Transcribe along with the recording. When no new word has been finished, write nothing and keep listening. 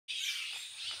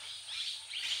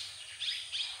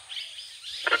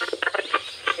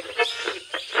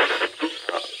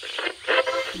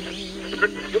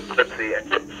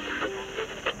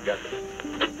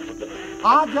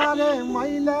आजले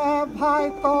मैले भाइ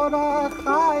तोरा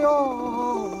खायो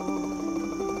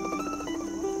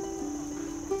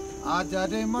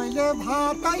आजले मैले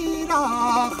भातै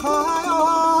राखायो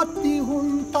ती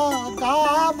हुन् त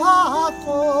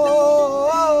गाभाको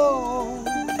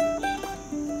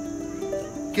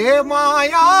के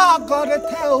माया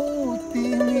गर्थ्यौ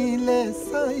तिमीले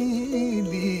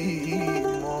सैली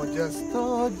म जस्तो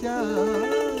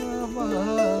जाबाको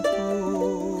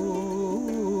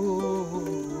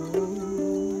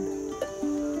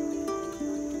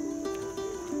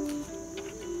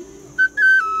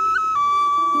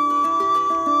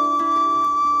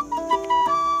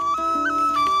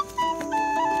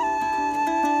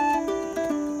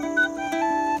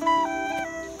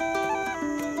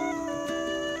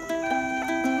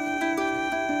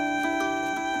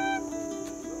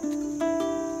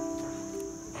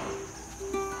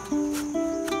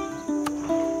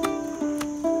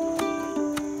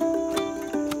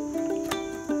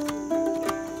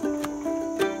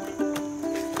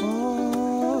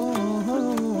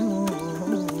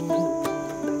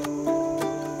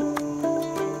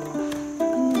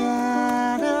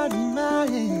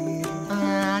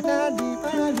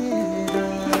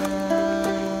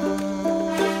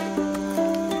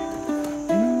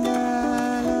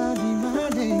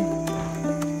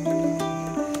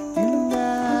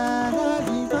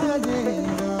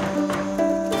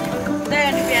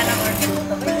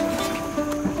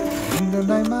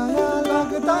माया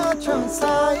लाग्दा छ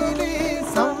साइली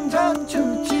सम्झन्छु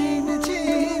चिन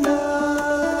चिन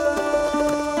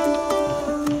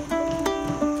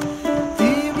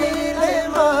तिमीले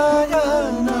माया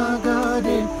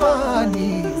नगरे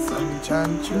पनि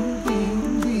सम्झन्छु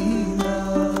दिन्दिन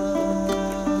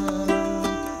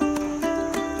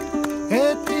हे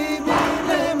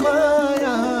तिमीले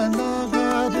माया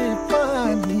नगरे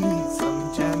पनि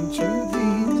सम्झन्छु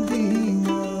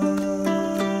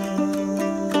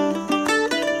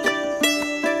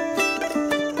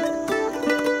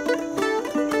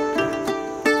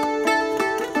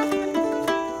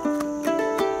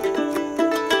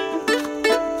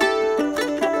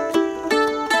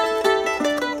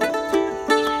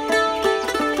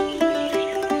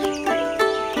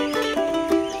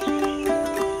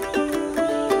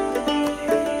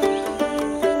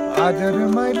आजर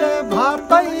मैले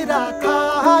भातै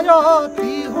राखायो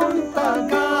ती हुन् त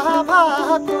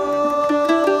गाभाको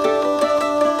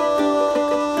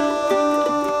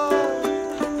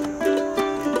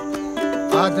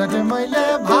आजर मैले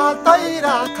भातै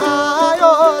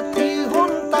राखायो ती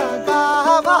हुन् त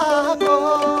गाभाको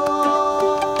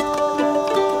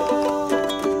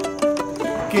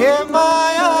के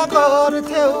माया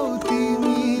गर्थ्यौ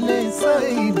तिमीले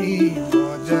सैली म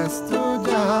जस्तो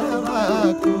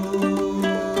जाबाको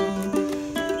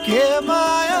के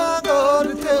माया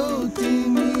गर्थ्यौ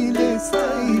तिमीले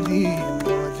सैली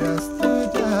म जस्तो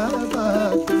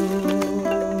जाबाको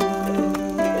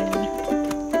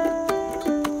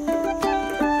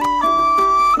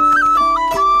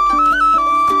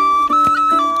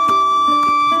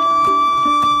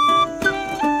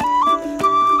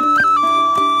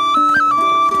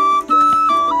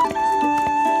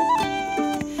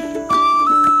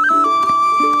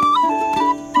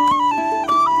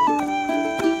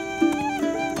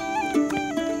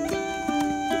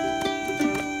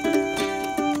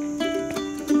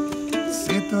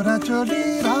तोरा चोली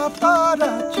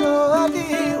रातरा चोली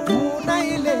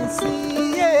उनैले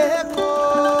सिएको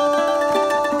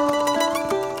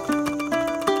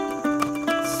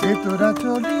सेतोरा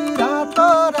चोली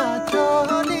रातरा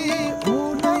चोली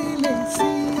उनैले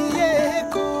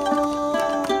सिएको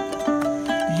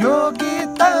यो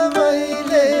गीत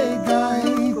मैले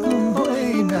गाएको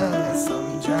होइन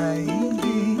सम्झाइदिएको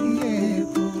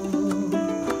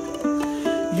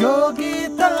यो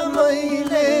गीत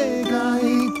मैले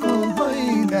गाएको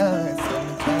होइन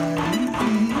सम्झाइदिएको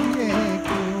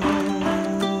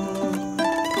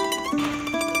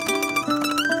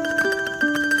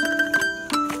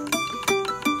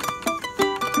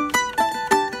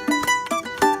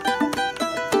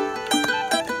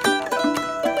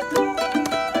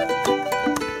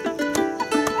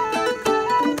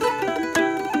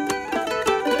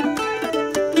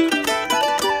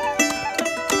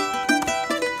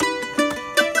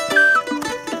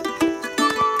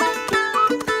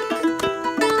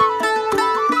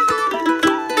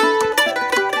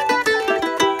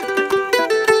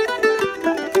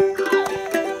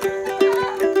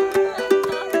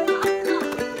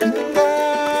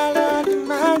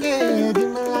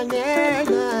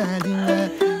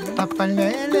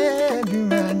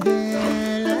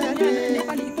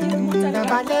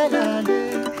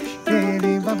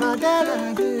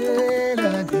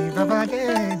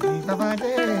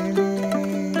तबालेले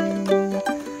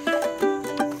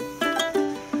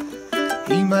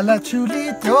हिमाल चुली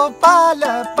त्यो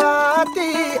पालपाती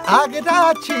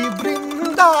आगराची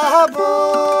वृन्दावन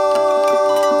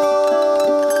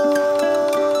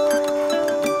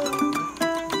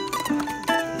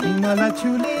हिमाल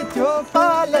चुली त्यो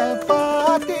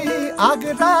पालपाती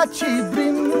आगराची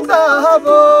वृन्दावन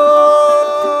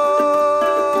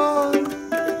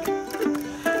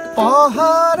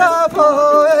पहरा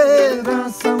भएर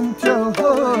सम्झ्यो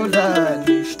होला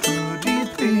निष्ठुरी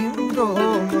तिम्रो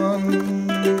मन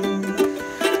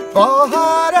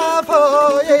पहरा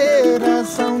भएर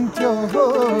सम्झ्यो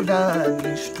होला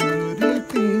निष्ठुरी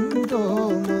तिम्रो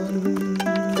मन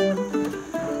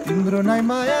तिम्रो नै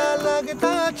माया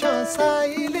लाग्दा छ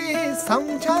साइली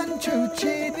सम्झन्छु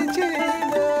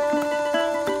चिरचिर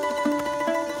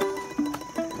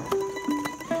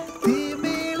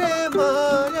तिमीले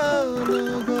माया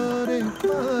नगरे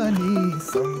पनि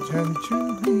सम्झन्छु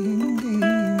तिमीले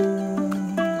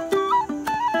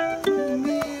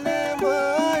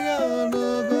माया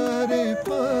नगरे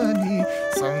पनि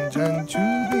सम्झन्छु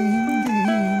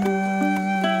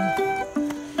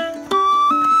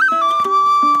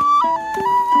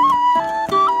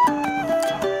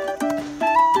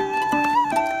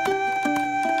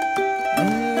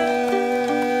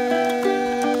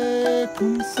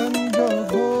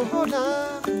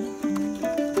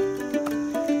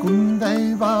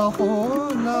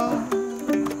होला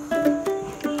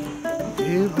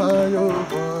ए भयो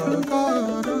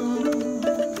बगर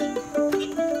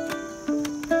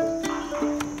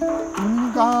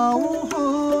गाउँ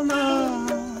होला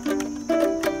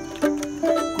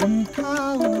कुन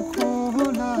ठाउँ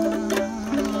होला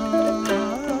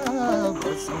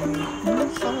बस्नु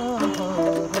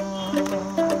सहर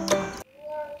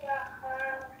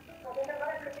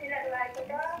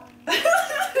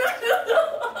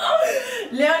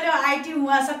ल्याउ ल्याउ आइटी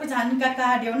हुआ सबै झानुका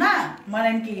कहाँ देऊ न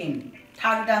मलाई कि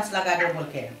ठाडो डान्स लगा देऊ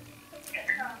बोलके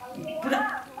पुरा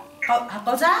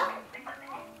कौजा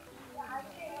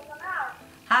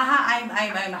हाँ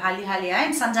आइम हाली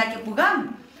आइम संजा के पुगम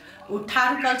उ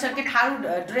ठाडो कल्चर के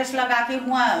ठाडो ड्रेस लगा के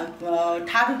हुआ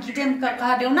ठाडो गीतन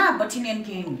कहाँ देऊ न बचिनेन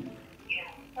कि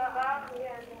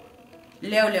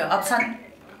ल्याउ ल्याउ अप्सन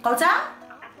कौजा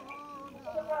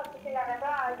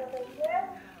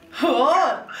हो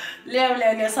ल्याउ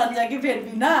ल्याउ ल्याउ संजा कि फेर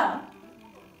बिना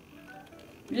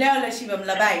ल्याउ ल्याउ शिवम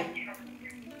ल बाई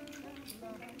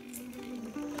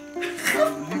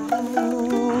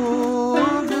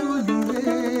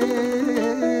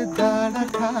डाँडा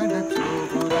खाडा